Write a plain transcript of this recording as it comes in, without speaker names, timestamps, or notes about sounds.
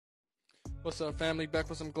What's up, family? Back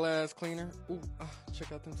with some glass cleaner. Ooh,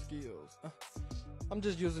 check out them skills. I'm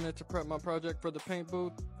just using it to prep my project for the paint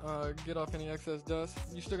booth, get off any excess dust.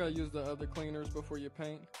 You still gotta use the other cleaners before you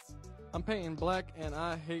paint. I'm painting black and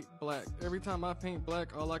I hate black. Every time I paint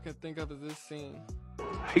black, all I can think of is this scene.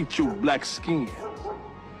 I hate your black skin.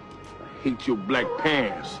 I hate your black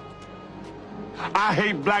pants. I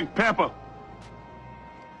hate black pepper.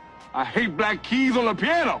 I hate black keys on the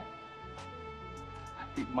piano.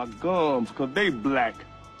 I hate my gums because they black.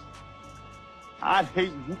 I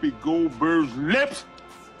hate Whoopi Goldberg's lips.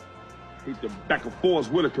 I hate the back of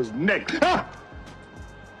Forrest Whitaker's neck. And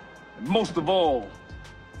most of all,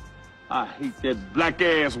 I hate that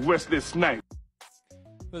black-ass Wesley Snipes.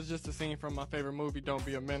 That's just a scene from my favorite movie, Don't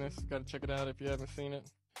Be a Menace. Gotta check it out if you haven't seen it.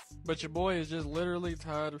 But your boy is just literally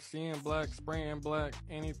tired of seeing black, spraying black,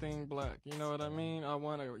 anything black. You know what I mean? I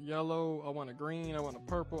want a yellow, I want a green, I want a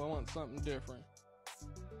purple, I want something different.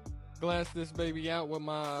 Glass this baby out with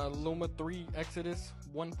my Luma 3 Exodus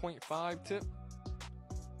 1.5 tip.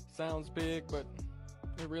 Sounds big, but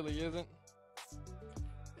it really isn't.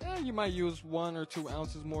 Yeah, you might use 1 or 2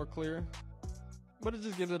 ounces more clear, but it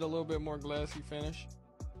just gives it a little bit more glassy finish.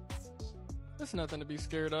 It's nothing to be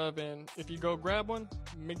scared of, and if you go grab one,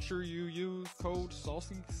 make sure you use code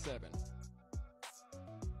SAUCY7.